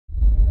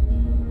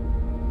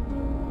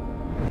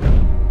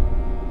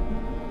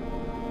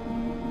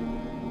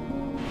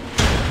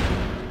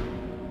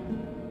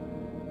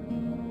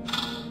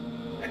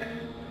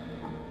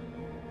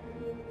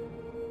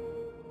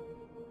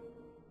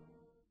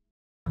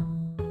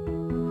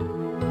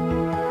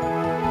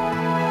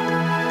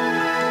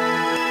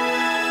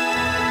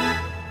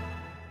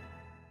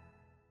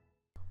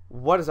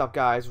What is up,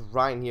 guys?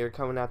 Ryan here,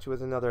 coming at you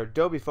with another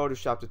Adobe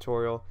Photoshop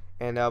tutorial.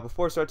 And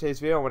before I start today's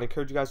video, I want to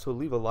encourage you guys to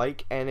leave a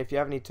like, and if you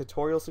have any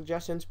tutorial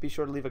suggestions, be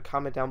sure to leave a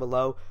comment down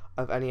below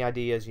of any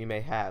ideas you may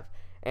have.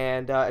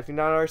 And if you're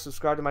not already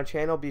subscribed to my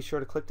channel, be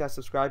sure to click that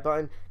subscribe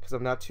button, because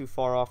I'm not too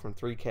far off from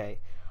 3K.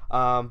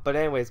 But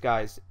anyways,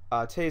 guys,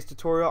 today's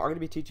tutorial, I'm going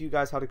to be teaching you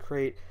guys how to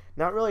create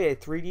not really a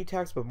 3D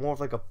text, but more of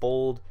like a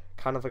bold,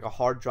 kind of like a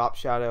hard drop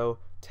shadow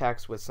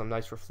text with some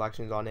nice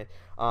reflections on it.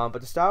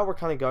 But the style we're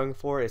kind of going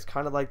for is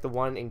kind of like the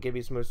one in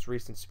Gibby's most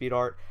recent speed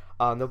art.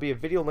 There'll be a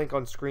video link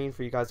on screen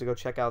for you guys to go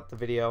check out the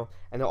video,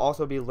 and there'll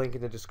also be a link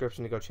in the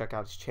description to go check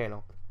out his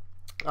channel.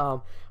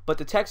 But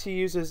the text he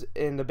uses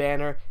in the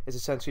banner is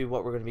essentially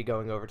what we're going to be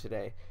going over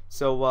today.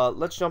 So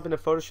let's jump into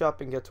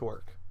Photoshop and get to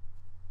work.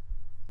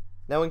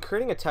 Now, in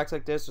creating a text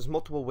like this, there's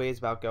multiple ways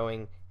about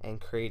going and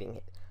creating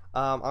it.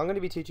 I'm going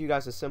to be teaching you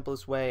guys the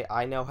simplest way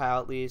I know how,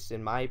 at least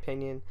in my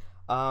opinion.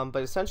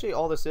 But essentially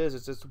all this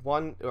is just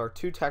one or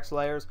two text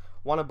layers,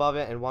 one above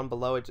it and one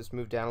below it, just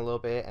moved down a little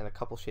bit and a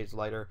couple shades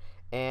lighter,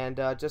 and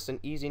just an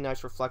easy,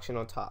 nice reflection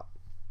on top.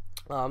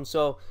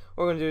 So what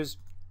we're going to do is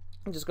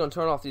I'm just going to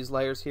turn off these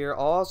layers here.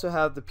 I'll also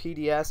have the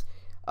PDS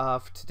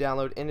to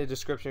download in the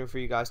description for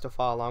you guys to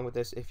follow along with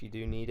this if you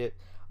do need it.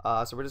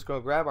 So we're just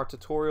going to grab our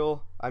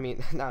tutorial,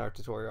 not our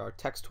tutorial, our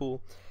text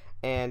tool,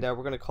 and we're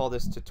going to call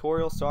this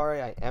tutorial.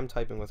 Sorry, I am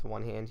typing with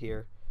one hand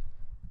here.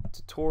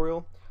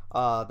 Tutorial.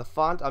 The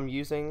font I'm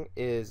using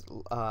is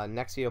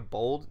Nexia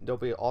Bold. There'll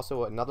be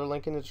also another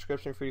link in the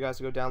description for you guys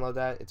to go download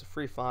that. It's a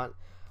free font.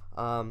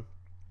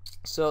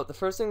 So the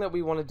first thing that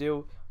we want to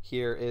do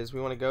here is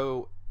we want to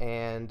go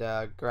and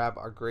grab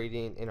our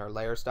gradient in our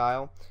layer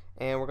style,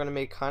 and we're going to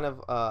make kind of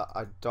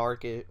a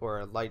dark or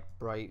a light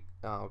bright,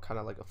 kind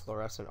of like a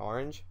fluorescent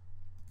orange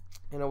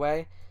in a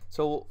way.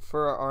 So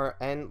for our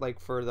end, like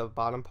for the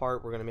bottom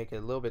part, we're going to make it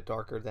a little bit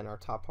darker than our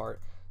top part.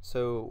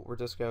 So we're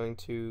just going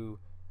to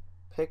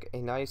pick a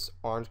nice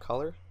orange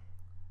color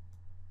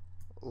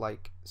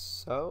like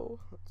so.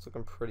 It's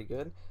looking pretty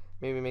good.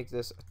 Maybe make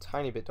this a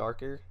tiny bit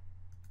darker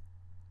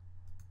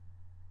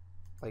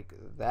like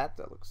that.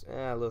 That looks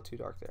a little too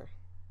dark there.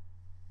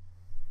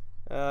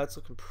 It's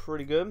looking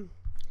pretty good.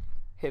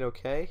 Hit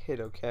OK, hit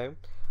OK.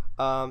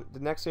 The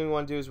next thing we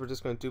want to do is we're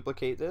just going to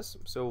duplicate this.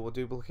 So we'll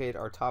duplicate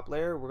our top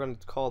layer. We're going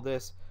to call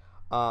this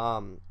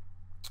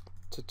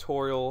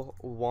tutorial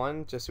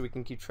 1, just so we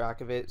can keep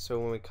track of it, so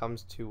when it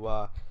comes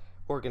to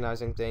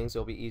organizing things,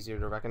 it'll be easier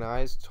to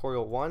recognize.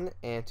 Tutorial 1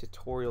 and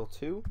tutorial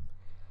 2.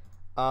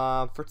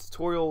 For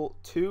tutorial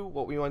 2,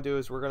 what we want to do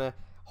is we're going to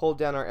hold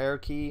down our arrow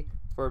key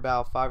for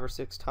about 5 or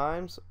 6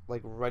 times,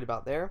 like right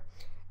about there.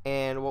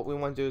 And what we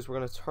want to do is we're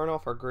going to turn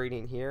off our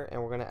gradient here, and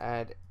we're going to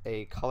add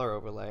a color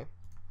overlay.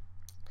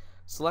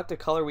 Select the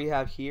color we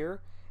have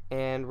here,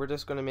 and we're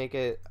just going to make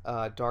it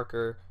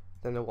darker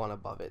than the one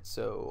above it.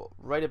 So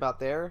right about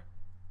there,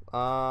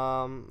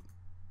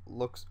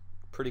 looks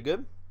pretty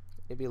good.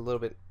 Maybe a little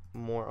bit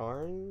more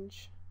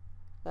orange.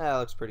 That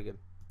looks pretty good.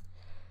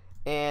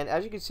 And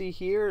as you can see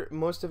here,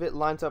 most of it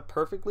lines up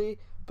perfectly,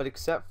 but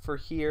except for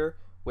here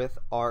with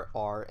our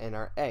R and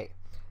our A.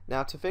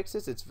 Now to fix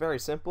this, it's very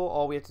simple.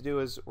 All we have to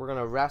do is we're going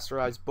to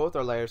rasterize both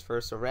our layers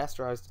first, so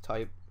rasterize the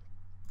type.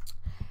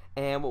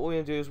 And what we're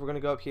going to do is we're going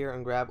to go up here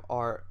and grab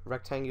our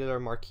rectangular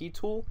marquee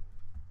tool,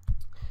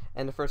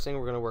 and the first thing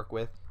we're going to work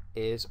with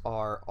is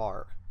our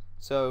R.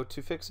 So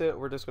to fix it,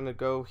 we're just going to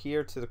go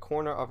here to the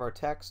corner of our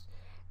text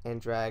and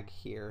drag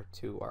here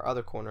to our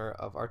other corner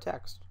of our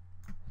text.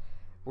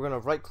 We're going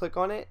to right click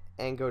on it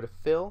and go to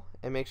fill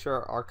and make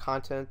sure our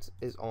content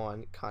is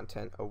on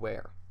content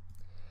aware.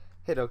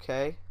 Hit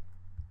OK.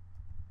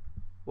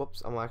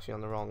 Whoops, I'm actually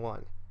on the wrong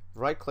one.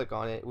 Right click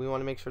on it. We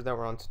want to make sure that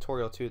we're on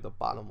tutorial 2, the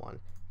bottom one.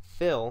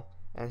 Fill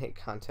and hit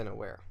content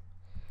aware.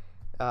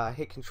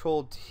 Hit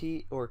Control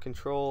T or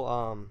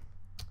Control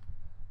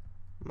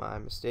my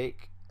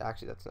mistake.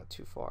 Actually, that's not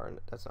too far.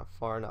 That's not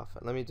far enough.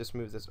 Let me just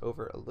move this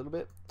over a little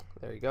bit.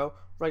 There you go.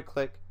 Right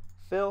click,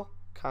 fill,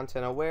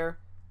 content aware,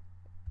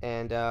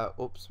 and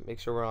oops, make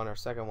sure we're on our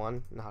second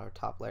one, not our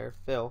top layer.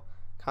 Fill,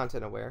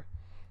 content aware.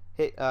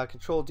 Hit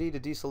Control D to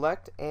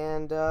deselect,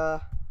 and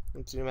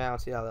let's zoom out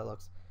and see how that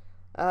looks.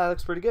 That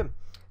looks pretty good.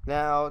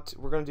 Now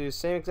we're going to do the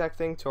same exact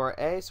thing to our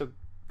A. So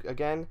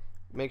again,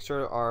 make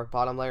sure our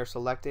bottom layer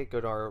selected.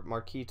 Go to our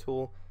marquee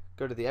tool,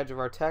 go to the edge of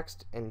our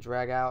text, and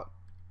drag out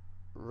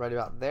right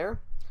about there.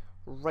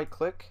 Right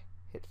click,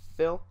 hit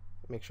fill,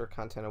 make sure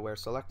content aware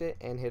selected,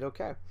 and hit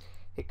OK.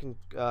 Hit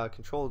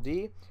Control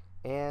D,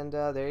 and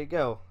there you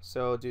go.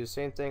 So do the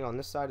same thing on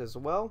this side as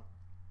well.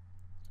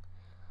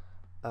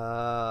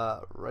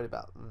 Right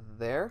about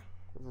there.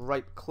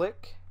 Right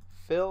click,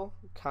 fill,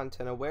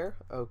 content aware,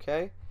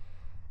 OK.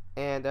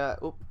 And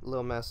oop, a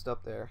little messed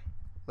up there.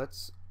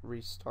 Let's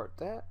restart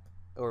that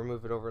or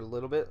move it over a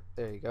little bit.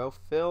 There you go.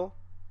 Fill,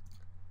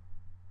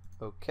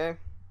 OK.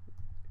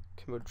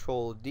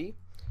 Control D,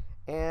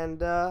 and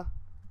that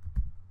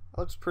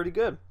looks pretty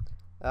good.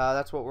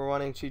 That's what we're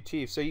wanting to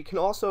achieve. So you can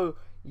also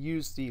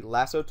use the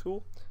lasso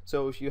tool.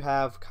 So if you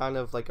have kind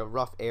of like a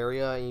rough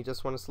area and you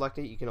just want to select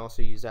it, you can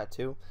also use that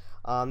too.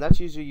 That's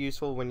usually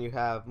useful when you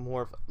have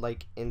more of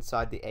like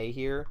inside the A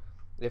here.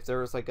 If there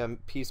was like a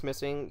piece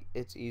missing,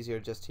 it's easier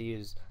just to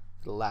use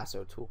the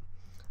lasso tool.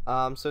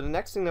 So the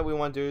next thing that we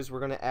want to do is we're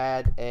going to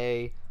add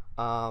a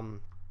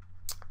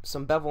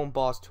some bevel and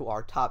emboss to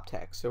our top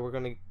text. So we're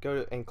going to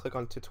go and click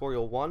on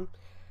tutorial 1,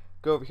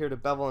 go over here to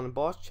bevel and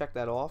emboss, check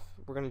that off.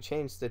 We're going to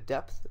change the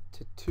depth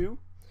to 2.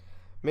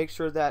 Make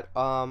sure that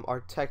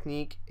our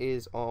technique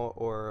is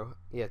on,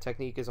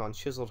 technique is on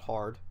chiseled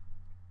hard.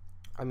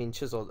 I mean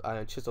chiseled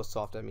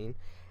soft. I mean,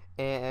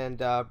 and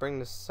bring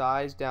the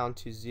size down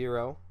to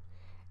 0.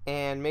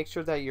 And make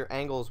sure that your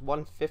angle is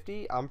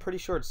 150. I'm pretty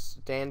sure it's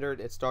standard.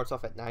 It starts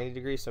off at 90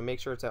 degrees, so make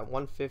sure it's at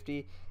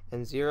 150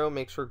 and 0.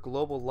 Make sure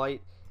global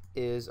light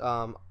is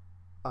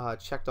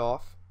checked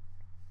off.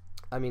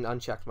 I mean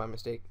unchecked, my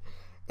mistake.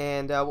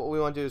 And what we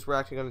want to do is we're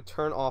actually going to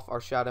turn off our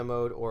shadow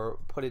mode, or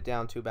put it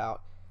down to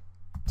about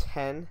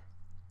 10.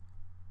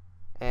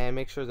 And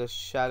make sure the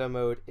shadow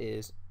mode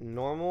is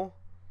normal.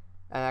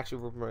 And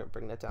actually we're going to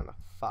bring that down to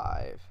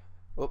 5.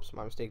 Oops,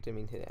 my mistake. Didn't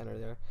mean to hit enter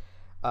there.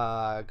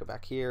 Go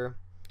back here.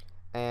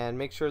 And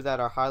make sure that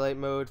our highlight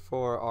mode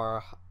for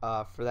our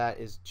for that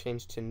is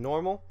changed to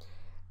normal,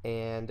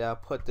 and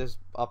put this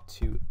up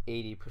to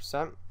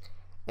 80%.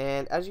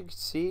 And as you can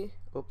see,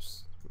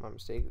 oops, my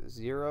mistake,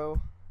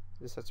 0.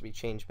 This has to be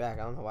changed back.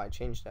 I don't know why I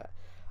changed that.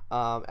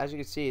 As you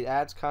can see, it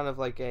adds kind of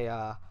like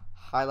a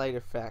highlight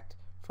effect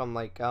from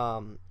like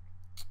kind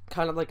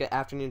of like an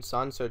afternoon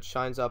sun. So it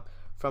shines up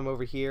from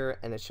over here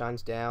and it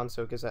shines down,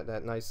 so it gives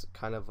that nice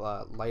kind of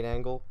light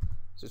angle.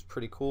 So it's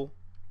pretty cool.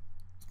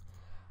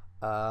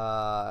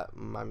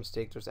 My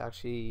mistake, there's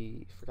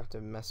actually, forgot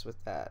to mess with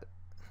that.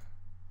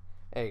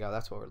 There you go,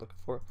 that's what we're looking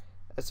for.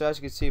 So as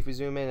you can see, if we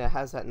zoom in, it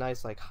has that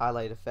nice like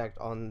highlight effect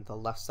on the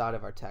left side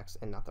of our text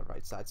and not the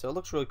right side. So it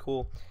looks really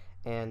cool,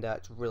 and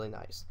it's really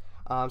nice.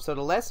 So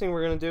the last thing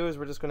we're going to do is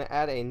we're just going to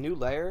add a new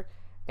layer,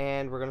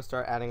 and we're going to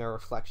start adding our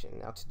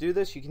reflection. Now to do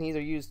this, you can either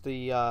use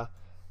the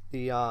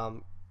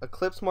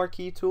ellipse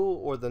marquee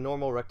tool or the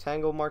normal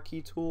rectangle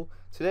marquee tool.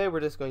 Today we're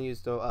just going to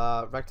use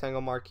the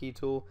rectangle marquee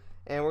tool.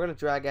 And we're going to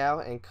drag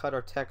out and cut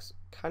our text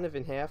kind of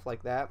in half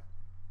like that.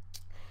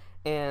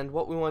 And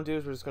what we want to do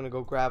is we're just going to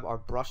go grab our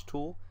brush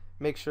tool.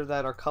 Make sure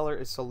that our color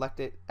is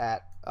selected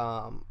at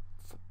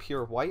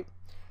pure white.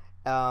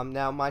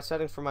 Now my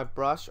settings for my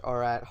brush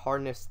are at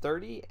hardness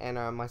 30, and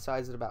my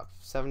size is about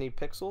 70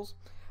 pixels,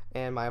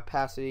 and my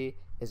opacity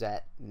is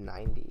at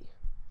 90.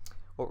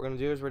 What we're going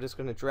to do is we're just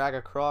going to drag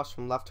across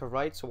from left to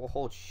right. So we'll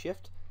hold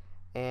shift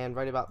and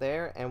right about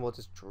there, and we'll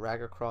just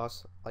drag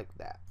across like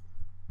that.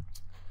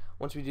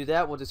 Once we do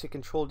that, we'll just hit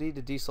Control D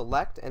to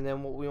deselect, and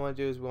then what we want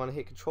to do is we want to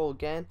hit Control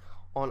again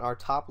on our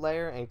top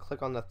layer and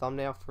click on the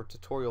thumbnail for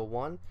tutorial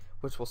 1,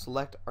 which will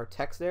select our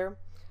text there.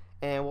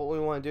 And what we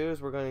want to do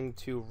is we're going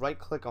to right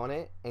click on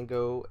it and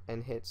go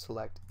and hit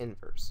select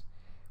inverse.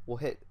 We'll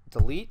hit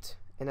delete,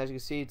 and as you can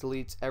see, it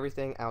deletes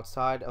everything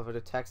outside of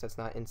the text that's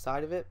not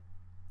inside of it.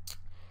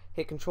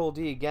 Hit Control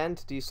D again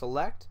to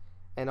deselect,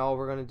 and all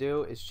we're going to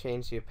do is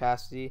change the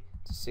opacity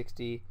to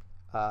 60,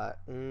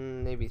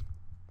 maybe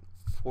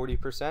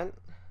 40%,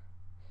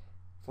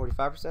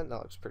 45%. That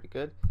looks pretty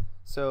good.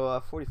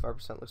 So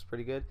 45% looks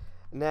pretty good.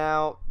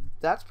 Now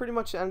that's pretty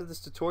much the end of this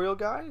tutorial,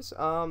 guys.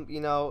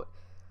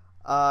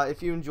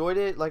 If you enjoyed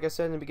it, like I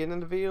said in the beginning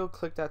of the video,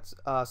 click that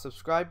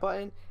subscribe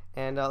button,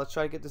 and let's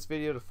try to get this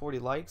video to 40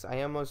 likes. I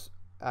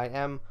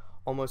am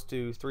almost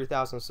to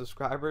 3,000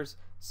 subscribers,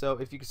 so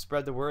if you could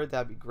spread the word,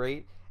 that'd be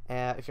great.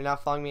 If you're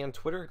not following me on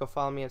Twitter, go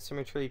follow me at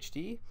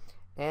SymmetryHD,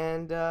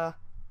 and have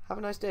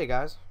a nice day,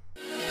 guys.